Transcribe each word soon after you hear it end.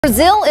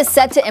Brazil is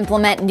set to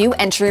implement new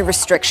entry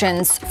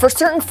restrictions for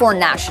certain foreign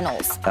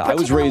nationals. I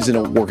was raised in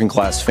a working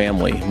class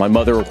family. My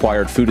mother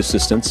required food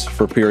assistance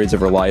for periods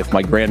of her life.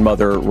 My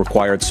grandmother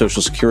required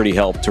Social Security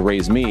help to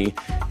raise me.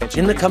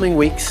 In the coming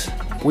weeks,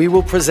 we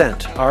will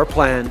present our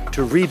plan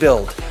to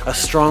rebuild a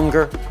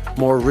stronger,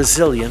 more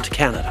resilient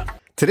Canada.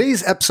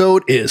 Today's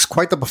episode is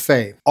quite the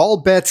buffet. All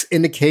bets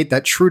indicate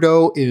that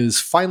Trudeau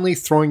is finally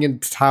throwing in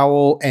the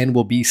towel and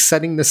will be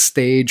setting the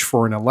stage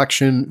for an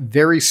election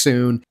very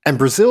soon. And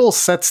Brazil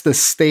sets the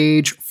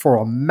stage for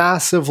a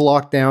massive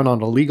lockdown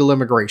on illegal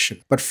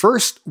immigration. But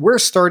first, we're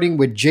starting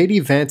with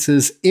JD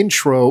Vance's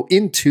intro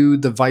into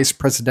the vice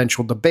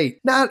presidential debate.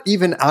 Not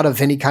even out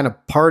of any kind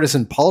of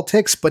partisan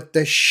politics, but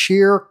the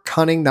sheer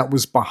cunning that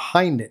was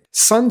behind it.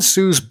 Sun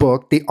Tzu's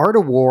book, The Art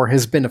of War,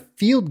 has been a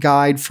field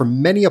guide for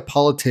many a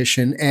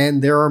politician,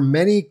 and there are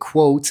many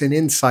quotes and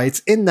insights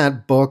in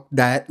that book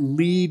that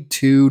lead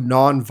to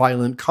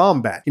nonviolent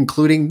combat,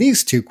 including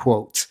these two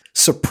quotes.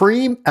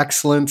 Supreme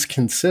excellence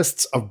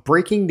consists of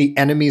breaking the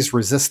enemy's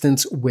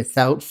resistance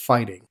without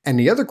fighting. And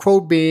the other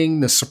quote being,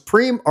 the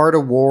supreme art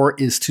of war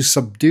is to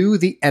subdue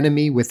the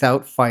enemy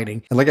without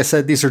fighting. And like I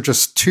said, these are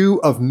just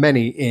two of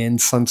many in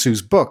Sun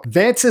Tzu's book.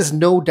 Vance is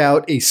no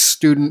doubt a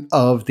student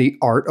of the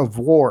art of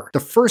war. The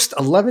first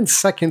 11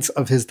 seconds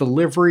of his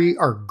delivery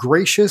are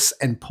gracious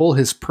and pull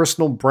his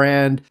personal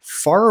brand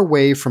far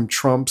away from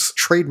Trump's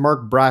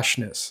trademark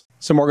brashness.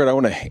 So, Margaret, I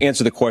want to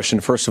answer the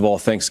question. First of all,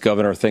 thanks,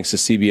 Governor. Thanks to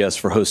CBS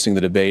for hosting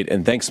the debate.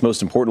 And thanks,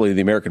 most importantly, to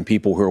the American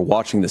people who are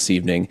watching this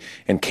evening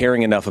and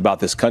caring enough about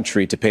this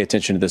country to pay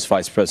attention to this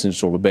vice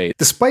presidential debate.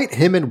 Despite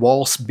him and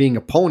Walz being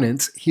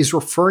opponents, he's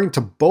referring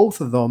to both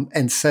of them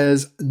and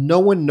says no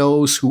one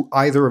knows who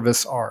either of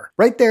us are.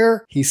 Right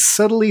there, he's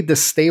subtly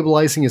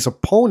destabilizing his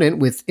opponent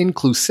with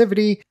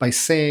inclusivity by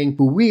saying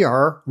who we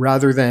are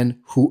rather than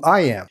who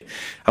I am.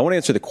 I want to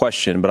answer the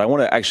question, but I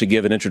want to actually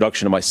give an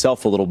introduction to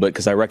myself a little bit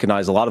because I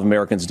recognize a lot of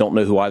Americans don't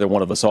know who either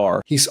one of us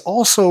are. He's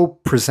also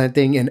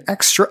presenting an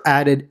extra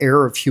added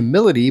air of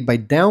humility by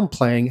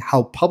downplaying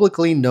how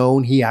publicly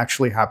known he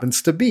actually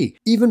happens to be.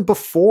 Even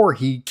before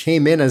he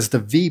came in as the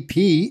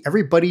VP,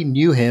 everybody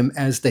knew him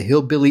as the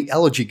hillbilly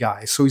elegy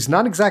guy, so he's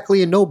not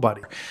exactly a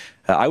nobody.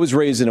 I was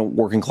raised in a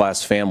working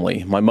class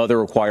family. My mother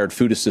required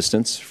food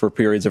assistance for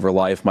periods of her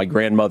life. My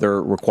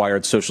grandmother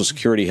required Social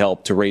Security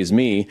help to raise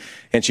me.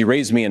 And she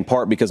raised me in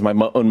part because my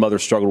own mother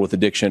struggled with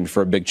addiction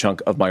for a big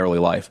chunk of my early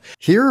life.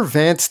 Here,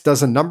 Vance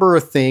does a number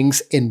of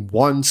things in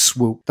one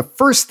swoop. The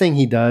first thing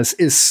he does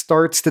is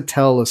starts to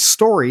tell a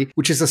story,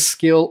 which is a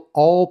skill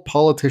all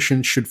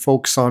politicians should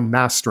focus on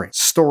mastering,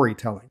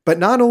 storytelling. But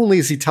not only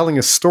is he telling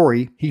a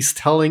story, he's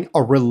telling a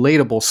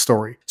relatable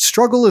story.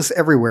 Struggle is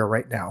everywhere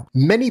right now.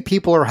 Many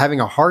people are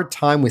having a hard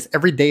time with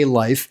everyday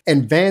life,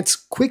 and Vance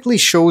quickly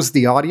shows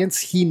the audience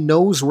he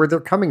knows where they're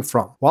coming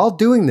from. While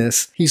doing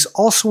this, he's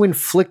also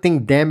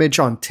inflicting damage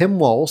on Tim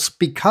Walz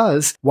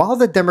because while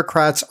the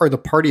Democrats are the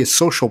party of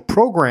social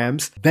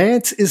programs,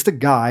 Vance is the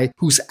guy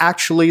who's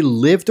actually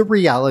lived the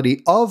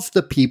reality of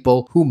the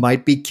people who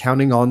might be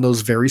counting on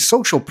those very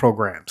social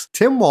programs.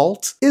 Tim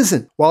Walz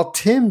isn't. While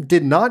Tim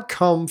did not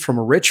come from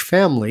a rich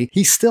family,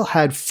 he still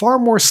had far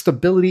more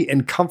stability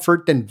and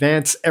comfort than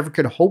Vance ever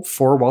could hope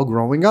for while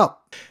growing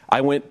up. I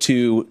went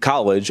to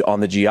college on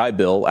the GI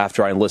Bill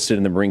after I enlisted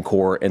in the Marine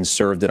Corps and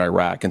served in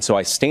Iraq. And so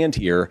I stand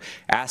here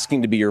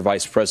asking to be your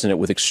vice president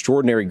with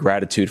extraordinary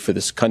gratitude for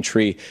this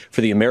country, for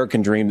the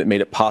American dream that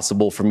made it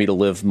possible for me to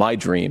live my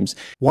dreams.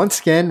 Once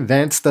again,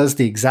 Vance does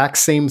the exact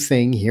same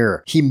thing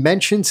here. He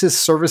mentions his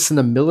service in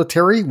the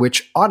military,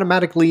 which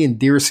automatically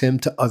endears him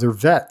to other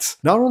vets.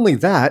 Not only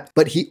that,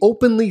 but he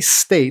openly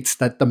states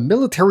that the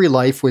military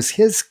life was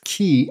his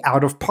key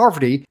out of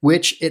poverty,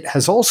 which it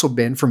has also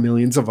been for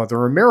millions of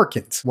other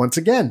Americans. Once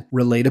again,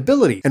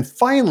 relatability. And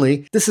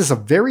finally, this is a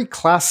very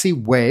classy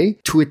way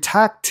to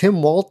attack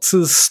Tim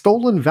Walz's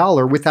stolen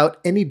valor without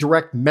any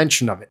direct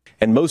mention of it.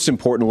 And most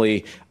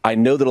importantly, I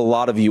know that a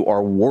lot of you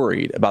are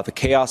worried about the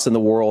chaos in the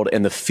world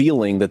and the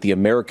feeling that the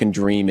American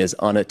dream is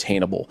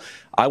unattainable.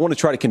 I want to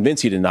try to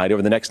convince you tonight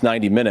over the next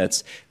 90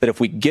 minutes that if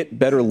we get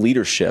better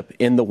leadership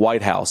in the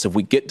White House, if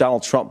we get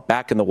Donald Trump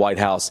back in the White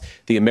House,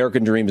 the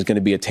American dream is going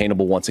to be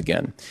attainable once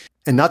again.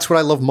 And that's what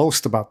I love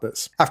most about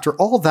this. After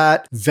all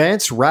that,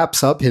 Vance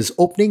wraps up his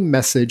opening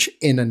message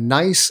in a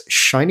nice,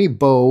 shiny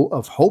bow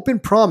of hope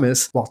and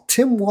promise, while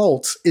Tim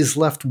Walz is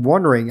left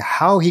wondering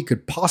how he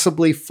could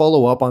possibly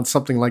follow up on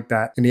something like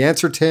that. And the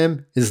answer,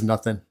 Tim, is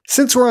nothing.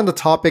 Since we're on the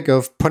topic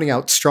of putting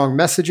out strong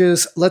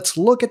messages, let's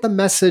look at the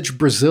message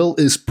Brazil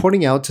is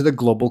putting out to the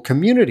global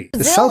community.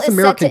 The South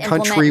American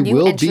country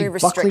will be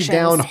buckling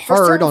down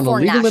hard on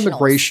illegal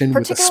immigration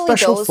with a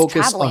special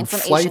focus on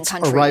flights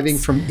arriving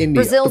from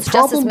India. The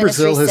problem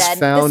Brazil has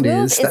found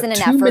is that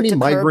too many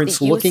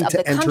migrants looking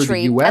to enter the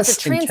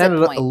US and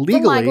Canada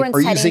illegally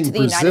are using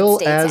Brazil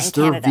as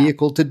their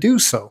vehicle to do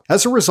so.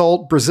 As a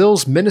result,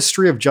 Brazil's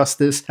Ministry of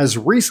Justice has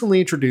recently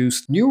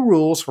introduced new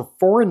rules for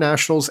foreign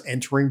nationals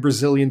entering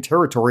Brazilian Brazilian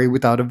territory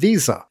without a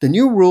visa. The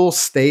new rules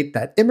state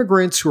that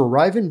immigrants who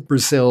arrive in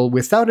Brazil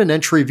without an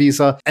entry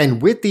visa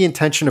and with the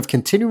intention of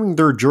continuing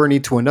their journey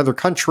to another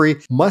country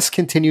must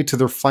continue to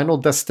their final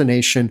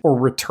destination or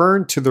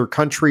return to their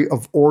country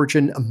of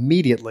origin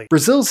immediately.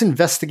 Brazil's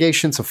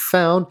investigations have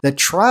found that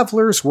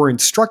travelers were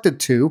instructed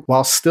to,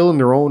 while still in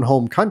their own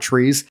home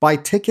countries, buy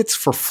tickets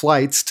for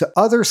flights to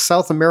other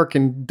South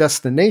American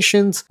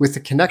destinations with a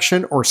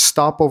connection or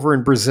stopover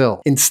in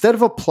Brazil. Instead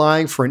of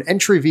applying for an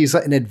entry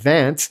visa in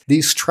advance,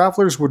 these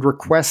travelers would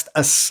request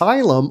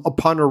asylum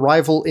upon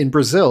arrival in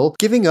Brazil,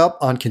 giving up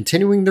on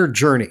continuing their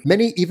journey.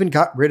 Many even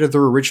got rid of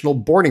their original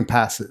boarding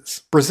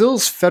passes.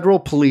 Brazil's federal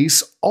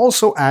police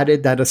also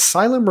added that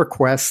asylum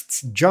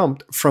requests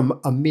jumped from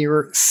a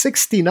mere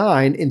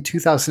 69 in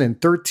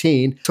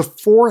 2013 to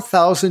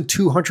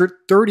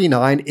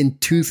 4,239 in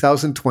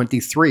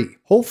 2023.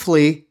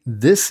 Hopefully,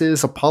 this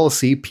is a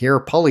policy Pierre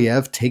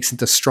Poilievre takes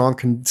into strong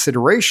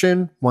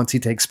consideration once he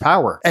takes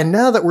power. And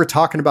now that we're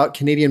talking about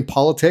Canadian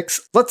politics,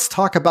 let's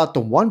talk about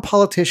the one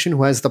politician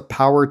who has the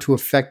power to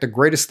affect the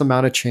greatest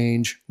amount of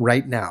change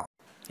right now.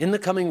 In the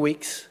coming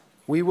weeks,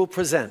 we will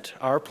present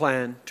our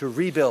plan to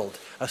rebuild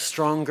a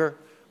stronger,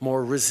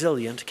 more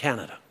resilient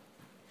Canada.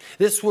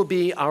 This will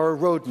be our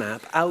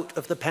roadmap out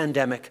of the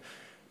pandemic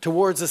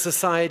towards a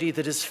society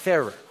that is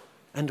fairer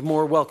and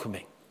more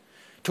welcoming,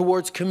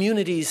 towards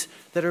communities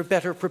that are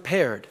better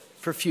prepared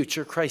for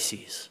future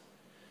crises,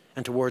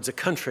 and towards a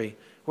country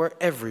where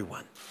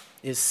everyone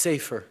is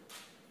safer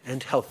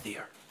and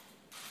healthier.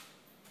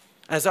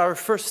 As our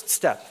first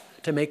step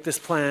to make this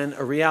plan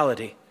a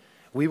reality,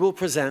 we will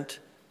present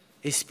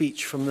a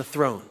speech from the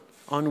throne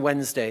on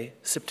Wednesday,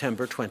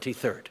 September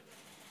 23rd.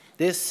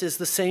 This is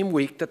the same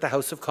week that the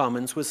House of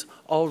Commons was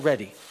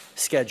already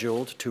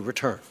scheduled to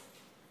return.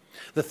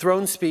 The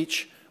throne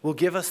speech will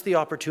give us the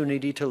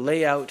opportunity to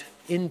lay out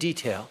in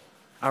detail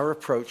our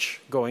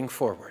approach going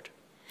forward.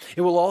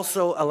 It will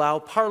also allow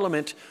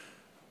Parliament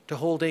to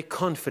hold a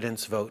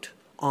confidence vote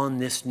on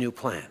this new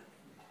plan.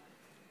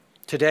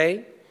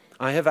 Today,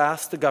 I have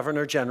asked the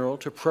Governor-General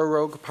to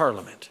prorogue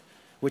Parliament,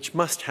 which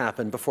must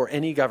happen before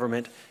any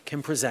government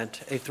can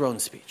present a throne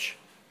speech.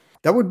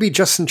 That would be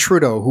Justin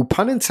Trudeau, who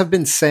pundits have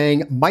been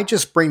saying might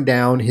just bring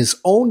down his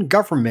own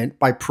government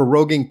by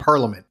proroguing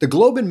Parliament. The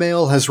Globe and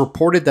Mail has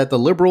reported that the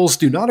Liberals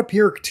do not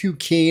appear too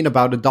keen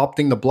about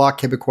adopting the Bloc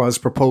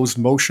Québécois' proposed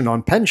motion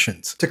on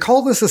pensions. To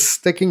call this a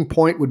sticking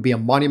point would be a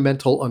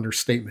monumental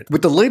understatement.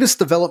 With the latest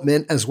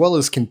development, as well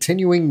as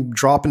continuing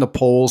drop in the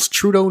polls,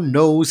 Trudeau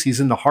knows he's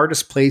in the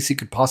hardest place he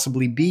could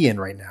possibly be in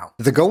right now.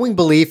 The going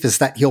belief is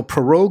that he'll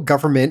prorogue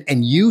government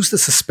and use the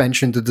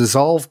suspension to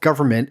dissolve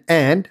government,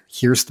 and,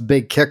 here's the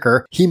big kicker,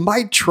 he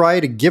might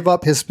try to give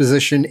up his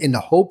position in the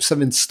hopes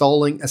of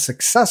installing a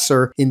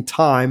successor in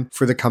time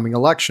for the coming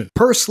election.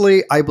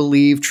 Personally, I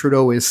believe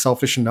Trudeau is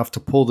selfish enough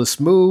to pull this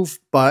move,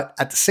 but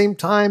at the same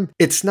time,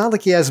 it's not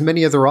like he has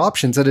many other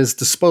options at his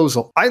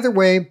disposal. Either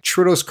way,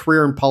 Trudeau's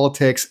career in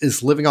politics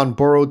is living on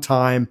borrowed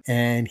time,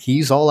 and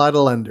he's all out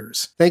of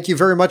lenders. Thank you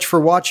very much for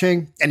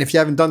watching, and if you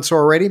haven't done so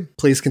already,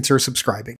 please consider subscribing.